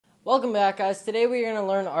Welcome back, guys. Today we are going to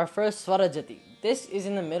learn our first Swarajathi. This is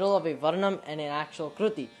in the middle of a Varnam and an actual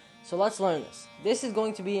Kruti. So let's learn this. This is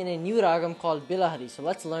going to be in a new ragam called Bilahari. So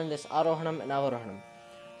let's learn this Arohanam and Avarohanam.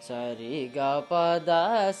 Sari ga pa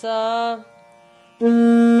da sa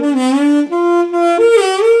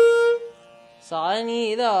sa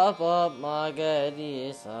ni da pa ma ga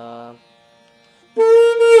ri sa.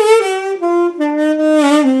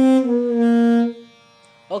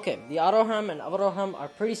 Okay, the Arohanam and Avarohanam are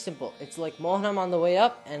pretty simple. It's like Mohanam on the way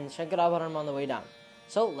up and Shankarabharanam on the way down.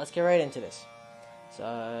 So let's get right into this.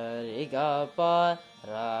 Sarigapa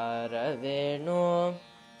Raravenu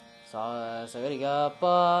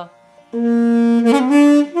Sarigapa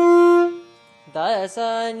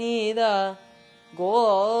Dasanida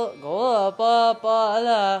Go pa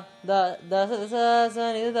pala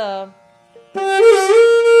Dasanida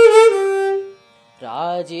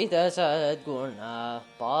Rajita Sadguna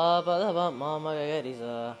Papa Mama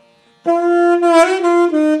Garisa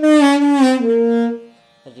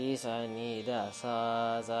Risa Nida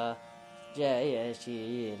Saza Jaya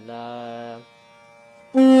Shila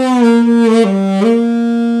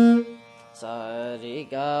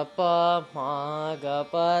Sarigapa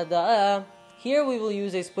Magapada. Here we will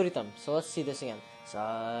use a spuritam. So let's see this again.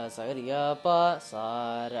 Sarigapa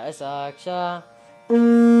Sarasaksha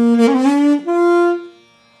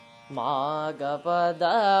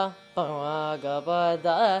Magapada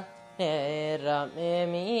Pagapada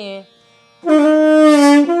Neramemi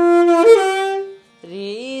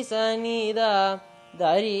Risanida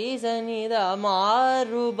Darisanida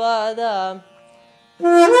Marubada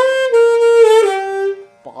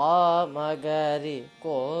Pamagari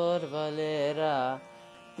Korvalera.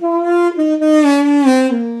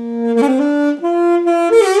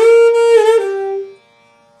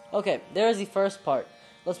 Okay, there is the first part.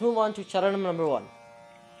 Let's move on to Charanam number 1.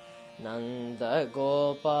 Nanda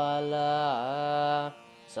Gopala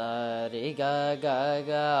Sariga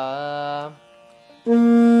Gaga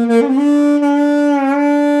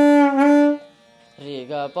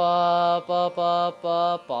Riga Pa Pa Pa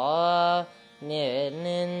Pa Pa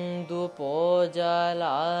Nendu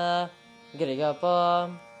Pojala Griga Pa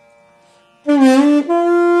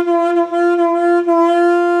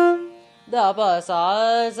Dapa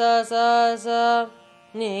Sa Sa Sa Sa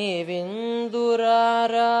Ni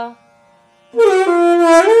Vindurara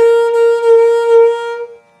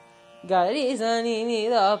Garisani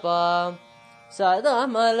Nidapa Sada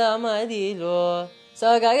Malamadilo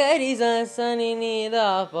Sagagarizan Sani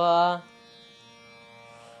Nidapa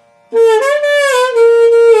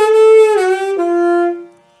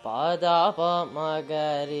Padapa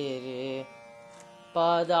Magariri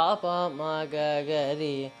Padapa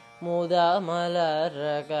Magagari Muda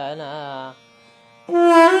Malarakana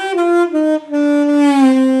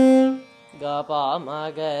Gapa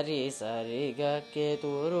Magari Sariga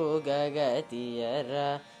Keturu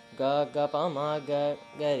Gagatiyara Gapa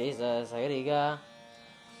Magari Sariga.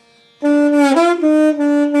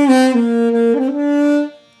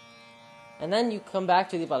 And then you come back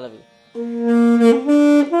to the Pallavi.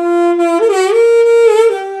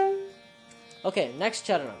 Okay, next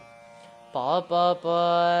charanam. Pa pa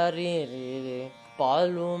pa ri ri ri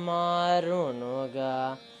palu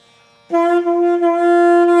marunuga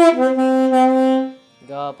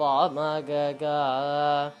ga pa ma ga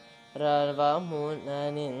ga rarva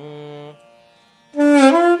munanin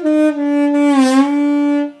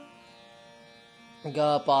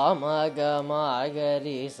ga pa ma ga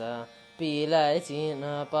ri sa pila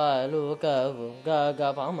china palu kavu ga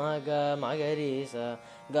pa ma ga ri sa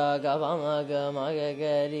ga pa ma ga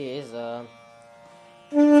ri sa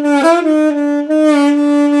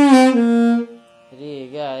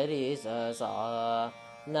ri ga ri sa sa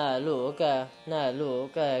na luka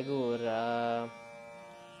gura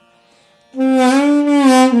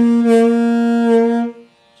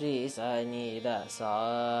ri sa ni da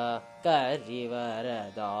sa ka ri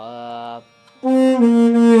varada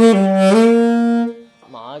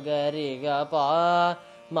ma ga ri ga pa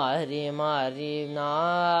mari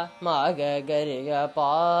na ma ga ri ga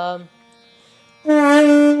pa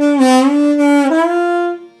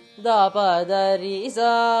da pa da ri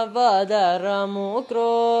sa va da ra mu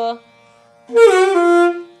kro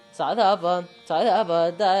sa da pa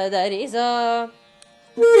da ri sa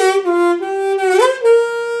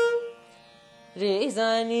ri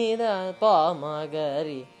sa ni da pa ma ga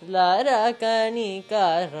ri la ra ka ni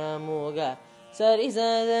ka ra mu ga sa ri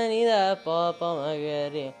sa da ni da pa ma ga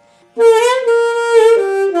ri.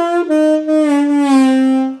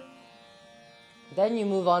 Then you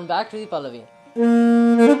move on back to the Pallavi.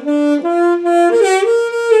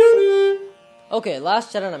 Okay,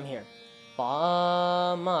 last charanam here.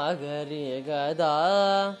 pa ma ga ri ga da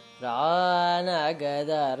ra na ga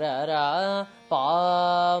da ra ra pa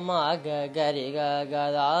ma ga ri ga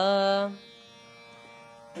da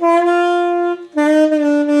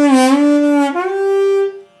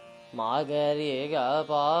ma ga ri ga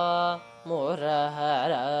pa mo ra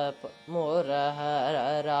ra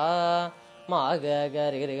ra ma ga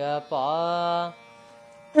ri ga pa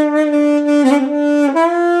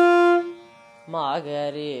ma ga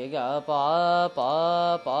ri ga pa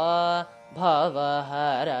bha va ha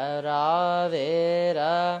ra ve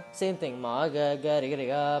ra. Same thing. Ma ga ri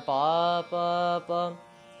ga pa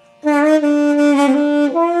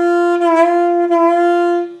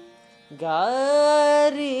ga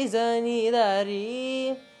ri za ni da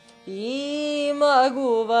ri i ma gu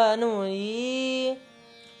va nu i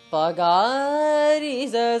pa ga ri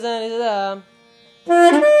za ni da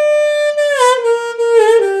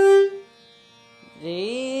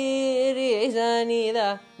ri za ni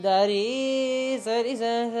da ri za ni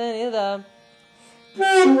da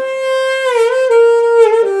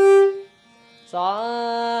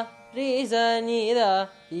sa ri za ni da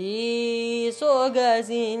i so ga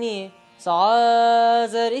si ni sa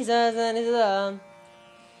za ri ni da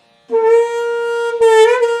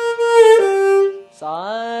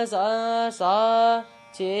sa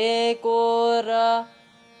che ko ra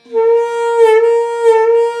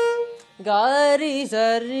ga ri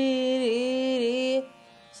sa ri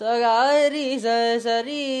sa ga ri sa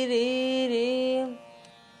ri ri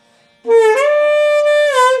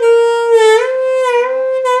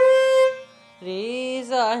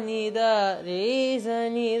sa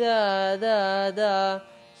ni da da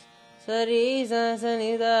sa ri sa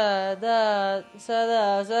ni da sa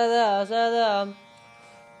da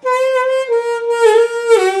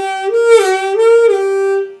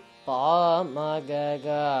pa ma ga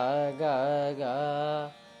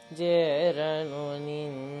je ra nu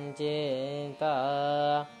nin je ta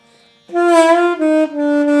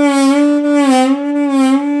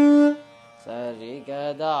sa ri ga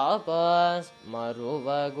da pa ma ru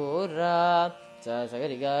va gu ra sa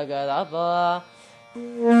ri ga da pa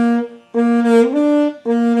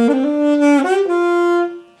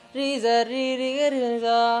ri za ri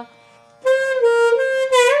ga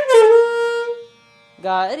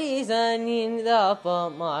ga ri za ni da pa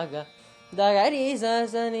ma ga da ga ri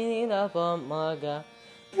za ni da pa ma ga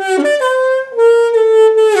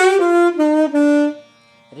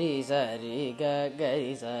ri za ri ga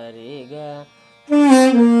ri za ri ga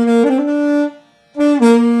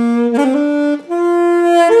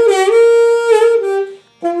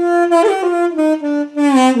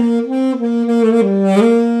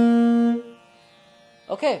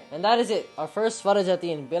Okay, and that is it, our first Swarajathi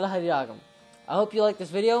in Bilahari Ragam. I hope you liked this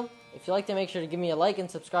video. If you liked it, make sure to give me a like and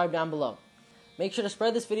subscribe down below. Make sure to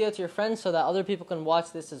spread this video to your friends so that other people can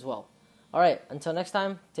watch this as well. Alright, until next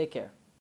time, take care.